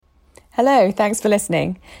Hello, thanks for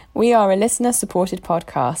listening. We are a listener-supported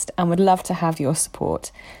podcast and would love to have your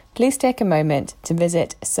support. Please take a moment to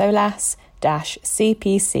visit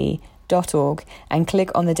solas-cpc.org and click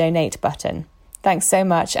on the donate button. Thanks so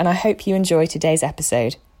much, and I hope you enjoy today's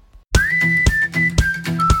episode.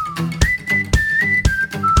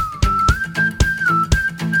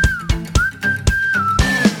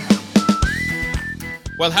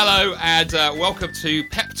 Well, hello and welcome to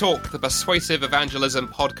Pep Talk, the Persuasive Evangelism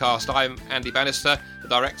podcast. I'm Andy Bannister, the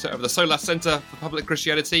director of the Solas Centre for Public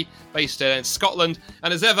Christianity, based in Scotland.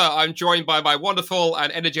 And as ever, I'm joined by my wonderful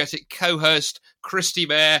and energetic co-host, Christy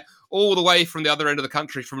Mayer, all the way from the other end of the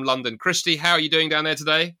country, from London. Christy, how are you doing down there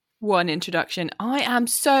today? One introduction. I am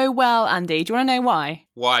so well, Andy. Do you want to know why?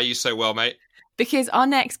 Why are you so well, mate? Because our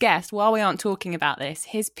next guest, while we aren't talking about this,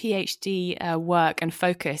 his PhD work and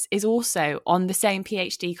focus is also on the same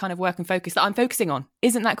PhD kind of work and focus that I'm focusing on.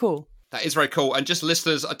 Isn't that cool? That is very cool. And just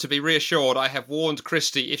listeners, to be reassured, I have warned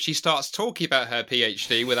Christy, if she starts talking about her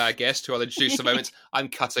PhD with our guest, who I'll introduce in a moment, I'm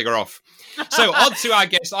cutting her off. So on to our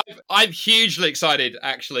guest. I'm hugely excited,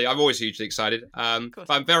 actually. I'm always hugely excited. But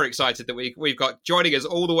I'm very excited that we've got joining us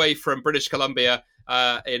all the way from British Columbia,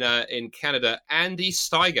 in Canada, Andy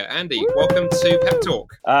Steiger. Andy, welcome to Pep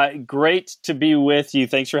Talk. Great to be with you.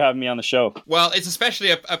 Thanks for having me on the show. Well, it's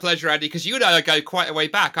especially a pleasure, Andy, because you and I go quite a way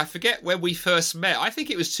back. I forget when we first met. I think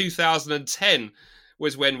it was 2010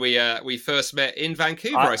 was when we first met in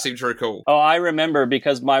Vancouver, I seem to recall. Oh, I remember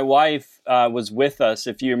because my wife was with us.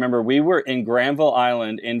 If you remember, we were in Granville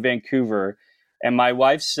Island in Vancouver, and my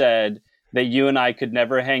wife said that you and I could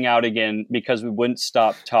never hang out again because we wouldn't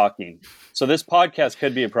stop talking. So this podcast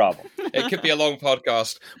could be a problem. It could be a long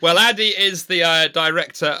podcast. Well, Andy is the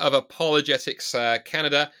director of Apologetics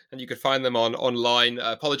Canada, and you can find them online,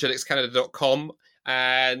 apologeticscanada.com.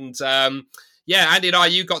 And Andy and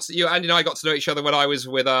I got to know each other when I was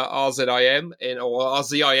with RZIM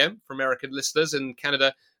for American listeners in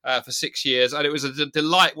Canada for 6 years, and it was a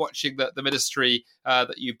delight watching the ministry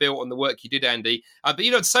that you built and the work you did, Andy. But you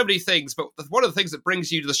know, so many things. But one of the things that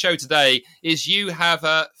brings you to the show today is you have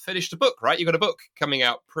finished a book, right? You've got a book coming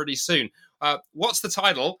out pretty soon. What's the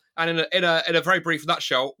title? And in a very brief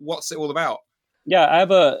nutshell, what's it all about? Yeah, I have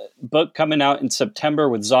a book coming out in September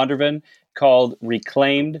with Zondervan called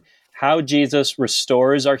Reclaimed: How Jesus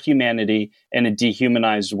Restores Our Humanity in a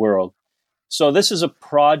Dehumanized World. So this is a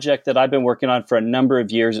project that I've been working on for a number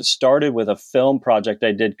of years. It started with a film project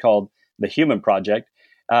I did called The Human Project,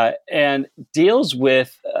 and deals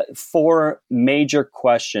with four major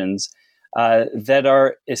questions that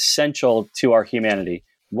are essential to our humanity.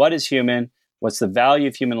 What is human? What's the value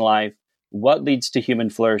of human life? What leads to human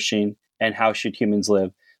flourishing? And how should humans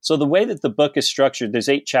live? So the way that the book is structured, there's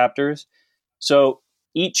 8 chapters. So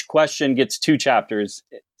each question gets 2 chapters.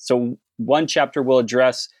 So one chapter will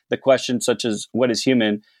address the questions such as what is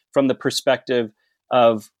human from the perspective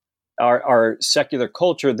of our secular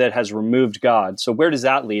culture that has removed God. So where does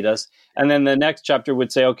that lead us? And then the next chapter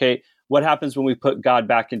would say, okay, what happens when we put God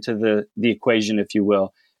back into the equation, if you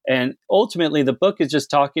will? And ultimately, the book is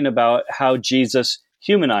just talking about how Jesus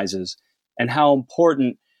humanizes and how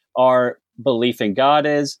important our belief in God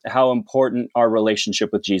is, how important our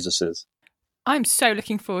relationship with Jesus is. I'm so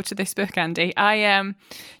looking forward to this book, Andy. The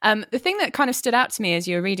thing that kind of stood out to me as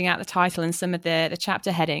you were reading out the title and some of the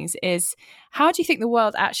chapter headings is, how do you think the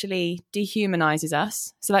world actually dehumanizes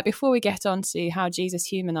us? So like before we get on to how Jesus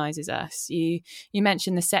humanizes us, you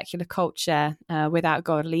mentioned the secular culture without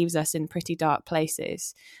God leaves us in pretty dark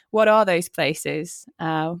places. What are those places?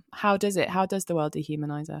 How does the world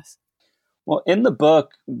dehumanize us? Well, in the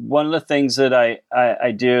book, one of the things that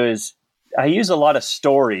I do is I use a lot of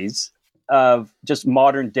stories of just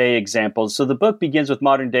modern day examples. So the book begins with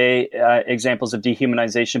modern day examples of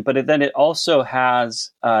dehumanization, but then it also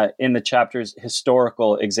has in the chapters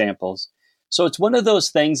historical examples. So it's one of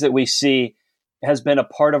those things that we see has been a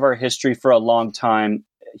part of our history for a long time.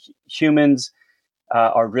 Humans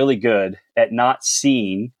are really good at not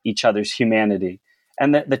seeing each other's humanity.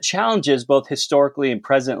 And the challenge is, both historically and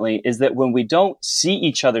presently, is that when we don't see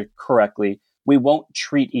each other correctly, we won't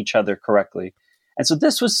treat each other correctly. And so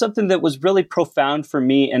this was something that was really profound for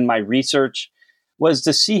me in my research, was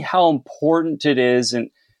to see how important it is and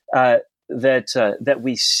that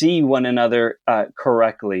we see one another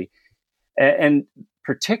correctly. And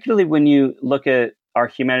particularly when you look at our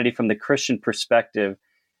humanity from the Christian perspective,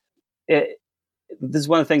 this is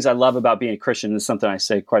one of the things I love about being a Christian. This is something I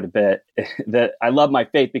say quite a bit, that I love my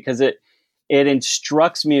faith because it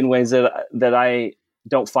instructs me in ways that I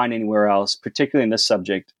don't find anywhere else, particularly in this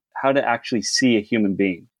subject, how to actually see a human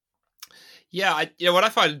being. Yeah, what I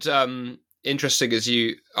find interesting as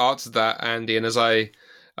you answered that, Andy, and as I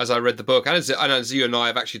as I read the book, and as you and I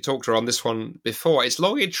have actually talked on this one before, it's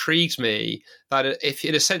long intrigued me that if,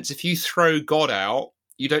 in a sense, if you throw God out,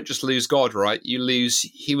 you don't just lose God, right? You lose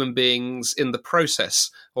human beings in the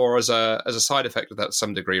process, or as a side effect of that to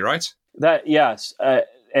some degree, right? That yes,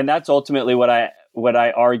 and that's ultimately what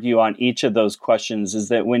I argue on each of those questions is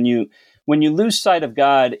that when you lose sight of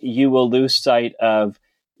God, you will lose sight of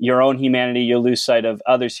your own humanity. You'll lose sight of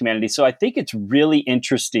others' humanity. So I think it's really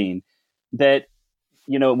interesting that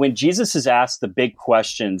when Jesus is asked the big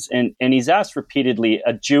questions, and he's asked repeatedly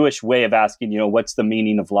a Jewish way of asking, what's the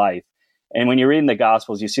meaning of life? And when you're reading the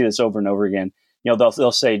Gospels, you see this over and over again.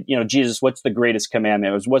 They'll say, Jesus, what's the greatest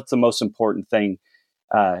commandment? Or what's the most important thing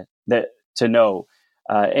that to know?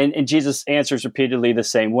 And Jesus answers repeatedly the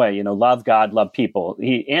same way. Love God, love people.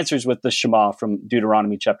 He answers with the Shema from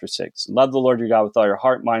Deuteronomy chapter 6. Love the Lord your God with all your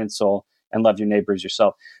heart, mind, and soul, and love your neighbor as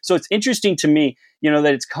yourself. So it's interesting to me,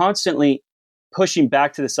 that it's constantly pushing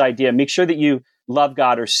back to this idea. Make sure that you love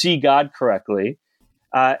God or see God correctly.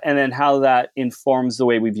 And then how that informs the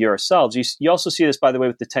way we view ourselves. You also see this, by the way,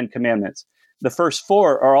 with the 10 Commandments. The first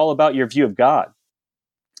 4 are all about your view of God.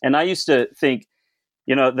 And I used to think,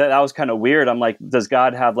 that was kind of weird. I'm like, does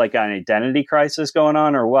God have like an identity crisis going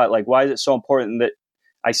on or what? Like, why is it so important that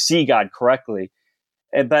I see God correctly?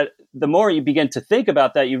 But the more you begin to think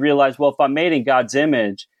about that, you realize, well, if I'm made in God's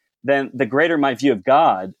image, then the greater my view of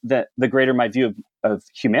God, the greater my view of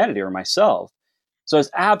humanity or myself. So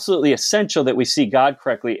it's absolutely essential that we see God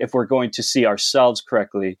correctly if we're going to see ourselves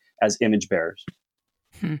correctly as image bearers.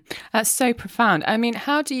 That's so profound. I mean,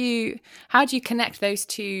 how do you connect those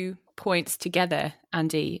 2 points together,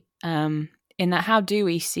 Andy? In that, how do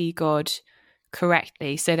we see God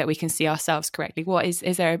correctly so that we can see ourselves correctly? What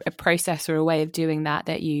is there a process or a way of doing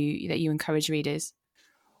that you encourage readers?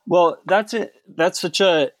 Well, that's such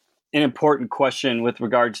an important question with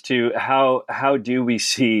regards to how do we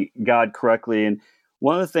see God correctly. And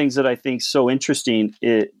one of the things that I think is so interesting,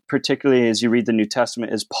 particularly as you read the New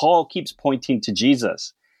Testament, is Paul keeps pointing to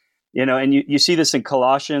Jesus. And you see this in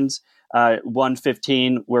Colossians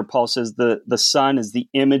 1:15, where Paul says the Son is the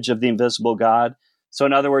image of the invisible God. So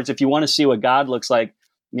in other words, if you want to see what God looks like,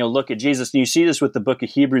 look at Jesus. And you see this with the book of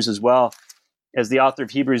Hebrews as well, as the author of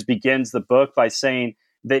Hebrews begins the book by saying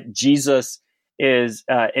that Jesus is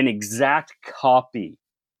an exact copy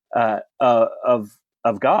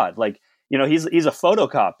of God. Like, he's a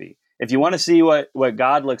photocopy. If you want to see what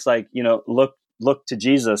God looks like, look to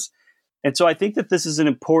Jesus. And so I think that this is an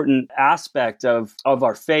important aspect of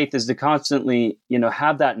our faith, is to constantly,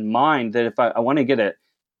 have that in mind, that if I want to get a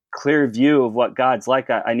clear view of what God's like,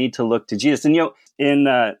 I need to look to Jesus. And,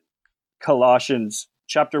 in Colossians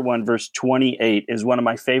chapter 1, verse 28 is one of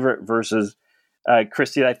my favorite verses,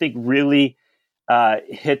 Christy, that I think really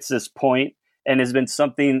hits this point and has been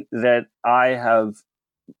something that I have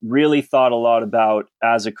really thought a lot about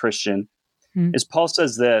as a Christian. Is Paul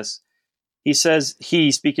says this. He says,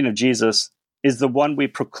 he, speaking of Jesus, is the one we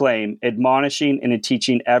proclaim, admonishing and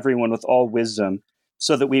teaching everyone with all wisdom,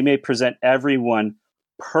 so that we may present everyone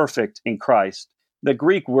perfect in Christ. The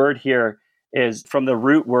Greek word here is from the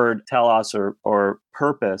root word telos, or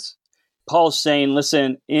purpose. Paul's saying,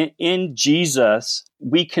 listen, in Jesus,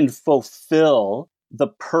 we can fulfill the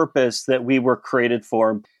purpose that we were created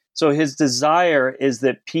for. So his desire is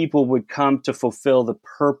that people would come to fulfill the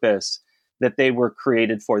purpose that they were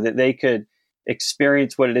created for, that they could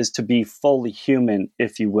experience what it is to be fully human,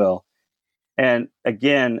 if you will. And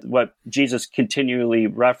again, what Jesus continually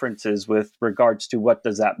references with regards to what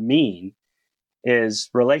does that mean is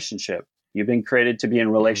relationship. You've been created to be in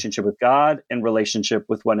relationship with God and relationship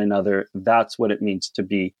with one another. That's what it means to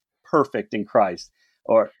be perfect in Christ,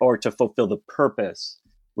 or to fulfill the purpose,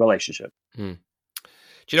 relationship. Do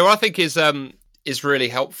you know what I think is really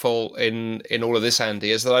helpful in all of this,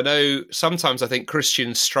 Andy, is that I know sometimes I think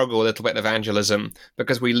Christians struggle a little bit in evangelism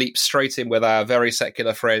because we leap straight in with our very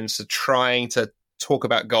secular friends to trying to talk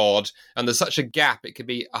about God, and there's such a gap, it can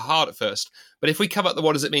be hard at first. But if we come up with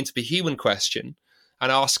what does it mean to be human question,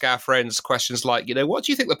 and ask our friends questions like, what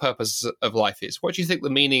do you think the purpose of life is? What do you think the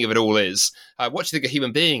meaning of it all is? What do you think a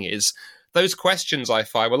human being is? Those questions, I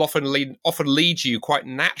find, will often lead you quite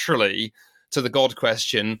naturally to the God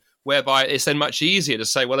question, whereby it's then much easier to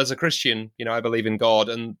say, well, as a Christian, I believe in God,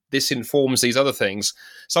 and this informs these other things.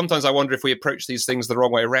 Sometimes I wonder if we approach these things the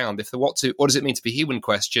wrong way around, if the what does it mean to be human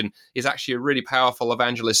question is actually a really powerful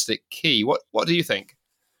evangelistic key. What do you think?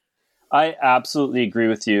 I absolutely agree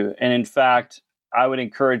with you. And in fact, I would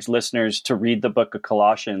encourage listeners to read the book of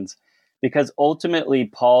Colossians, because ultimately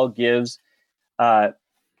Paul gives a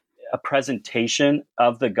presentation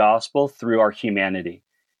of the gospel through our humanity.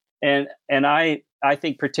 And I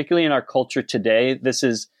think particularly in our culture today, this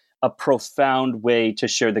is a profound way to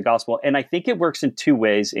share the gospel. And I think it works in two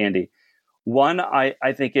ways, Andy. One, I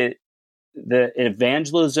think the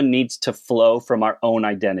evangelism needs to flow from our own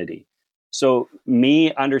identity. So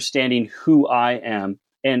me understanding who I am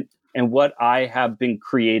and what I have been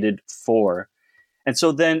created for. And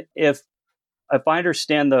so then if I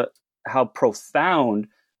understand how profound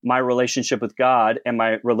my relationship with God and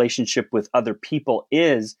my relationship with other people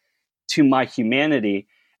is to my humanity,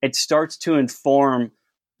 it starts to inform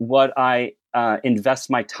what I invest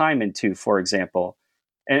my time into, for example.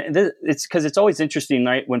 And it's because it's always interesting,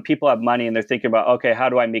 right? When people have money and they're thinking about, okay, how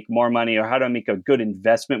do I make more money, or how do I make a good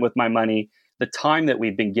investment with my money, the time that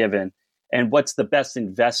we've been given, and what's the best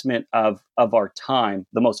investment of our time,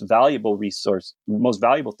 the most valuable resource, the most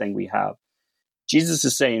valuable thing we have. Jesus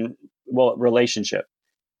is saying, well, relationship,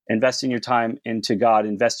 investing your time into God,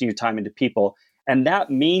 investing your time into people. And that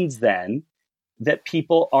means then that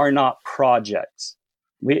people are not projects.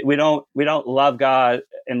 We don't love God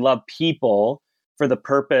and love people for the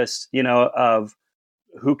purpose, of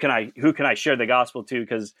who can I share the gospel to,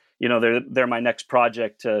 because they're my next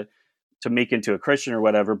project to make into a Christian or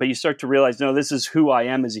whatever. But you start to realize, no, this is who I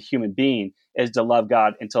am as a human being, is to love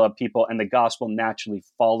God and to love people, and the gospel naturally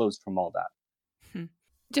follows from all that.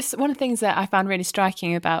 Just one of the things that I found really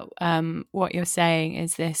striking about what you're saying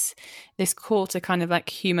is this call to kind of like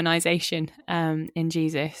humanization in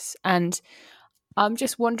Jesus. And I'm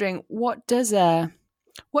just wondering, what does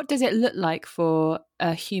it look like for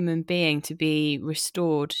a human being to be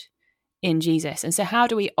restored in Jesus? And so how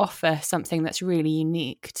do we offer something that's really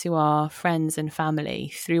unique to our friends and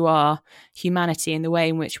family through our humanity and the way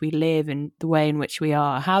in which we live and the way in which we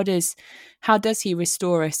are? How does he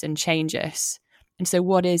restore us and change us? And so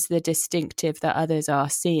what is the distinctive that others are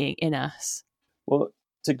seeing in us? Well,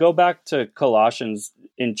 to go back to Colossians,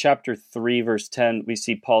 in chapter 3, verse 10, we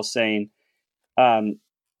see Paul saying,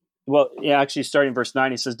 actually starting in verse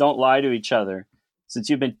 9, he says, don't lie to each other, since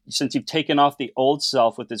you've taken off the old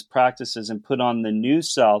self with its practices and put on the new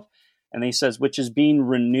self. And he says, which is being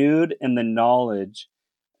renewed in the knowledge,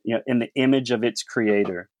 in the image of its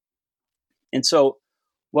creator. And so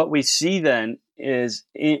what we see then is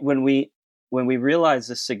when we realize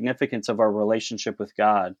the significance of our relationship with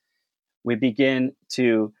God, we begin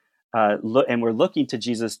to look, and we're looking to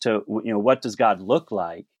Jesus to, what does God look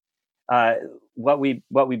like? What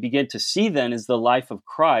we begin to see then is the life of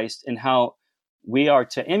Christ, and how we are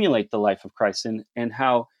to emulate the life of Christ, and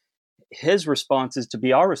how his response is to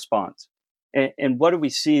be our response. And what do we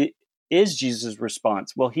see is Jesus'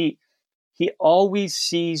 response? Well, he always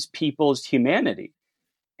sees people's humanity.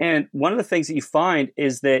 And one of the things that you find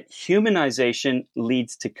is that humanization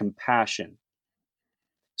leads to compassion.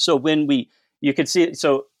 So you can see it.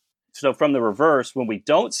 So from the reverse, when we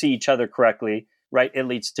don't see each other correctly, right, it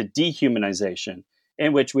leads to dehumanization,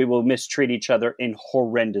 in which we will mistreat each other in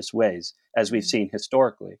horrendous ways, as we've seen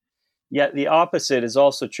historically. Yet the opposite is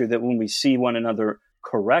also true, that when we see one another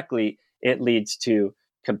correctly, it leads to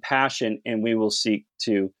compassion, and we will seek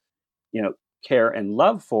to, care and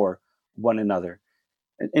love for one another.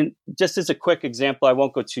 And just as a quick example, I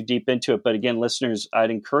won't go too deep into it, but again, listeners,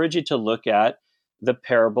 I'd encourage you to look at the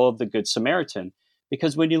parable of the Good Samaritan,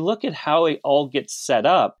 because when you look at how it all gets set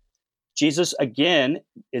up, Jesus again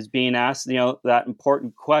is being asked, that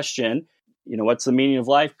important question, what's the meaning of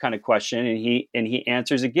life kind of question, and he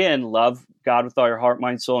answers again, love God with all your heart,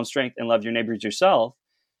 mind, soul, and strength, and love your neighbor as yourself.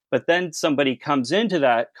 But then somebody comes into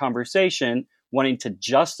that conversation wanting to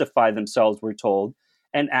justify themselves, we're told,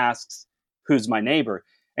 and asks, who's my neighbor?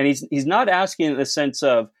 And he's not asking in the sense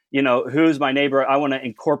of, who's my neighbor? I want to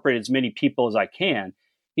incorporate as many people as I can.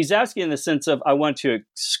 He's asking in the sense of, I want to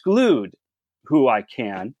exclude who I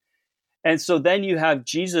can. And so then you have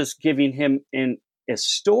Jesus giving him in a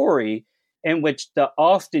story in which the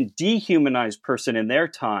often dehumanized person in their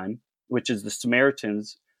time, which is the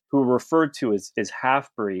Samaritans, who are referred to as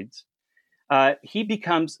half-breeds,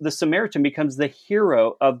 the Samaritan becomes the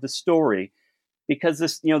hero of the story, because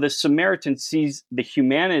the Samaritan sees the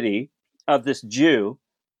humanity of this Jew,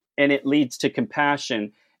 and it leads to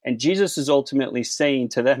compassion. And Jesus is ultimately saying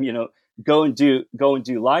to them, go and do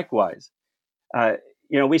likewise.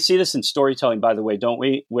 We see this in storytelling, by the way, don't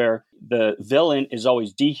we? Where the villain is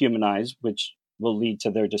always dehumanized, which will lead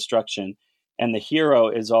to their destruction, and the hero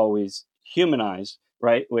is always humanized,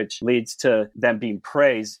 right? Which leads to them being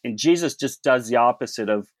praised. And Jesus just does the opposite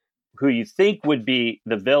of who you think would be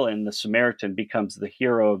the villain. The Samaritan becomes the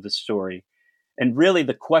hero of the story. And really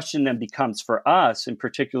the question then becomes for us, and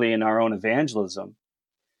particularly in our own evangelism,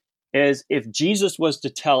 is if Jesus was to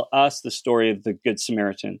tell us the story of the Good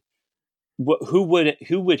Samaritan, who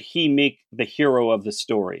would he make the hero of the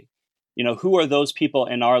story? Who are those people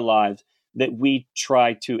in our lives that we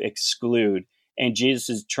try to exclude, and Jesus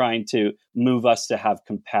is trying to move us to have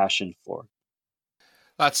compassion for?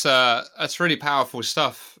 That's really powerful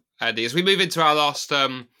stuff, Andy. As we move into our last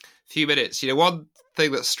few minutes, one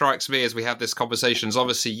thing that strikes me as we have this conversation is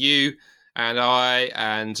obviously you and I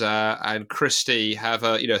and Christy have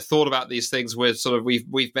thought about these things.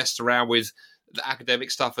 We've messed around with the academic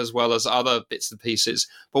stuff as well as other bits and pieces.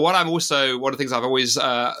 But one of the things I've always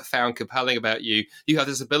found compelling about you have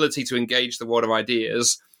this ability to engage the world of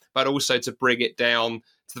ideas, but also to bring it down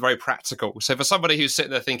to the very practical. So for somebody who's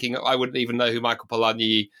sitting there thinking, I wouldn't even know who Michael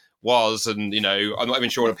Polanyi was, and I'm not even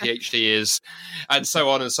sure what a PhD is, and so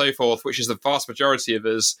on and so forth, which is the vast majority of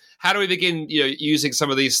us, how do we begin using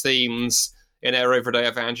some of these themes in our everyday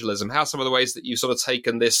evangelism? How are some of the ways that you've sort of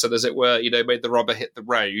taken this and, as it were, made the rubber hit the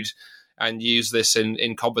road and use this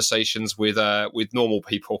in conversations with normal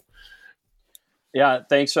people? Yeah,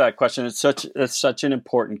 thanks for that question. It's such an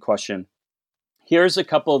important question. Here's a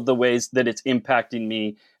couple of the ways that it's impacting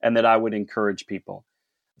me and that I would encourage people.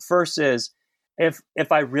 First is,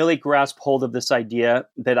 if I really grasp hold of this idea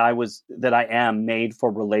that I am made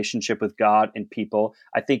for relationship with God and people,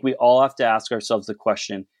 I think we all have to ask ourselves the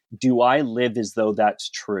question, do I live as though that's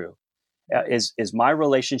true? Is my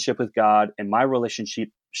relationship with God and my relationship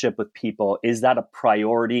with people, is that a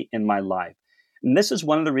priority in my life? And this is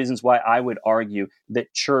one of the reasons why I would argue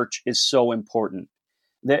that church is so important.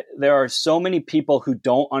 There are so many people who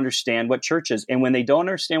don't understand what church is. And when they don't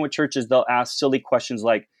understand what church is, they'll ask silly questions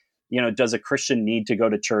like, does a Christian need to go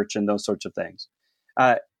to church, and those sorts of things.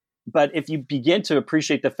 But if you begin to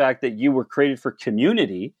appreciate the fact that you were created for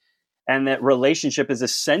community and that relationship is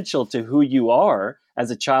essential to who you are as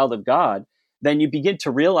a child of God, then you begin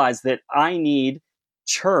to realize that I need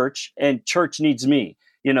church and church needs me.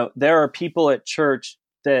 There are people at church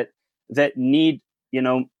that need,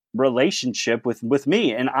 relationship with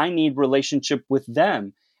me, and I need relationship with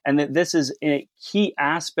them. And that this is a key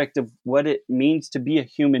aspect of what it means to be a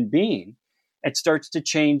human being. It starts to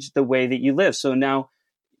change the way that you live. So now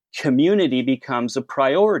community becomes a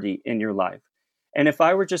priority in your life. And if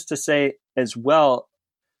I were just to say as well,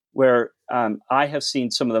 where I have seen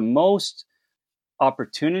some of the most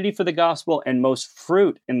opportunity for the gospel and most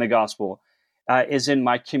fruit in the gospel is in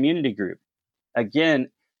my community group. Again,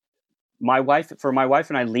 my wife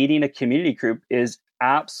and I, leading a community group is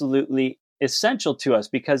absolutely essential to us,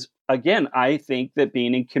 because again, I think that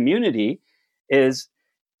being in community is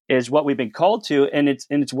what we've been called to, and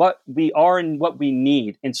it's what we are and what we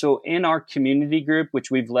need. And so in our community group, which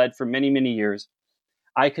we've led for many, many years,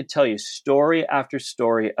 I could tell you story after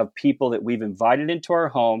story of people that we've invited into our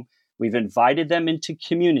home. We've invited them into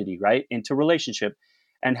community, right? Into relationship,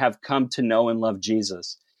 and have come to know and love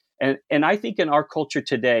Jesus. And I think in our culture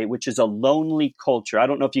today, which is a lonely culture, I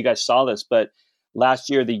don't know if you guys saw this, but last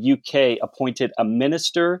year, the UK appointed a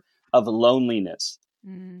minister of loneliness.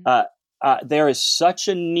 There is such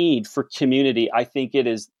a need for community. I think it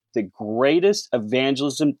is the greatest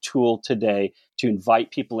evangelism tool today to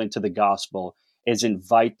invite people into the gospel, is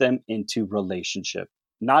invite them into relationship,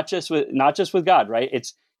 not just with God, right?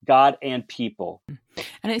 It's God and people.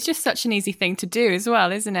 And it's just such an easy thing to do as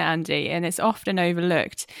well, isn't it, Andy? And it's often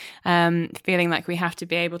overlooked, feeling like we have to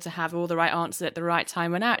be able to have all the right answers at the right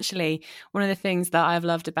time, when actually one of the things that I've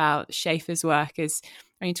loved about Schaefer's work is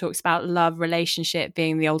when he talks about love, relationship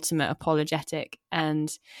being the ultimate apologetic.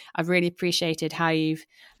 And I've really appreciated how you've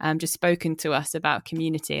just spoken to us about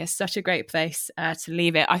community. It's such a great place to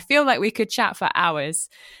leave it. I feel like we could chat for hours,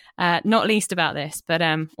 not least about this, but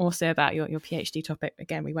also about your PhD topic.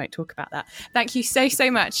 Again, we won't talk about that. Thank you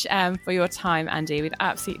so much for your time, Andy. We've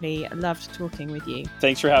absolutely loved talking with you.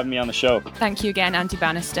 Thanks for having me on the show. Thank you again, Andy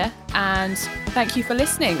Bannister. And thank you for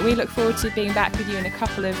listening. We look forward to being back with you in a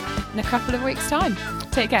couple of weeks' time.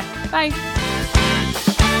 Take care. Bye.